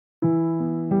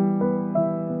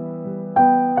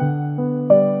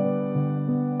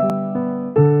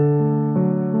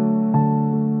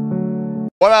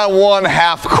One-on-one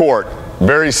half court.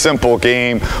 Very simple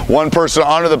game. One person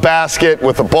under the basket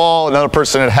with the ball, another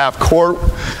person at half court.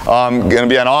 Going to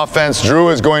be on offense. Drew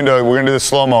is we're going to do the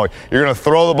slow-mo. You're going to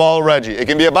throw the ball to Reggie. It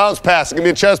can be a bounce pass. It can be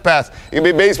a chest pass. It can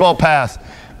be a baseball pass.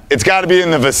 It's got to be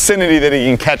in the vicinity that he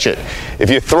can catch it.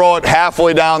 If you throw it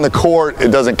halfway down the court, it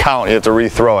doesn't count. You have to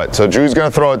rethrow it. So Drew's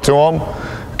going to throw it to him.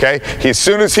 Okay? As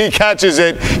soon as he catches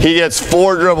it, he gets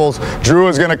 4 dribbles. Drew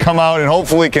is going to come out and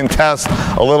hopefully contest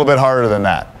a little bit harder than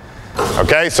that.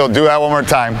 Okay, so do that one more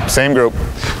time, same group.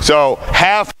 So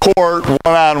half court,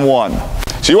 one-on-one.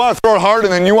 So you want to throw it hard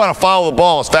and then you want to follow the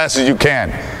ball as fast as you can.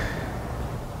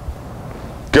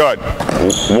 Good.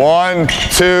 1,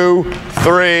 2,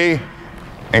 3,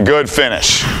 and good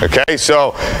finish. Okay,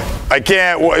 so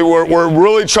we're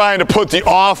really trying to put the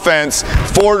offense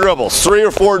 4 dribbles, 3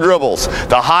 or 4 dribbles.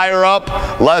 The higher up,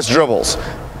 less dribbles.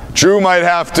 Drew might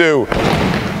have to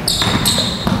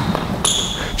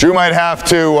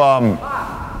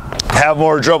have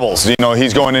more dribbles. You know,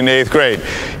 he's going into 8th grade.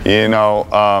 You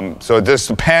know, so it just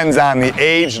depends on the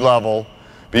age level.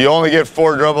 But you only get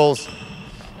 4 dribbles.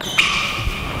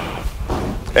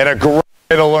 And a great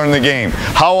way to learn the game.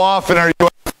 How often are you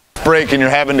at fast break and you're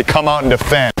having to come out and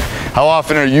defend? How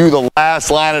often are you the last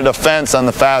line of defense on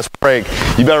the fast break?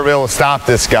 You better be able to stop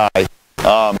this guy.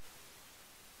 Let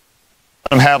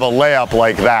him have a layup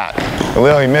like that.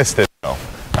 Well, he missed it though.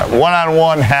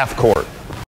 One-on-one, half court.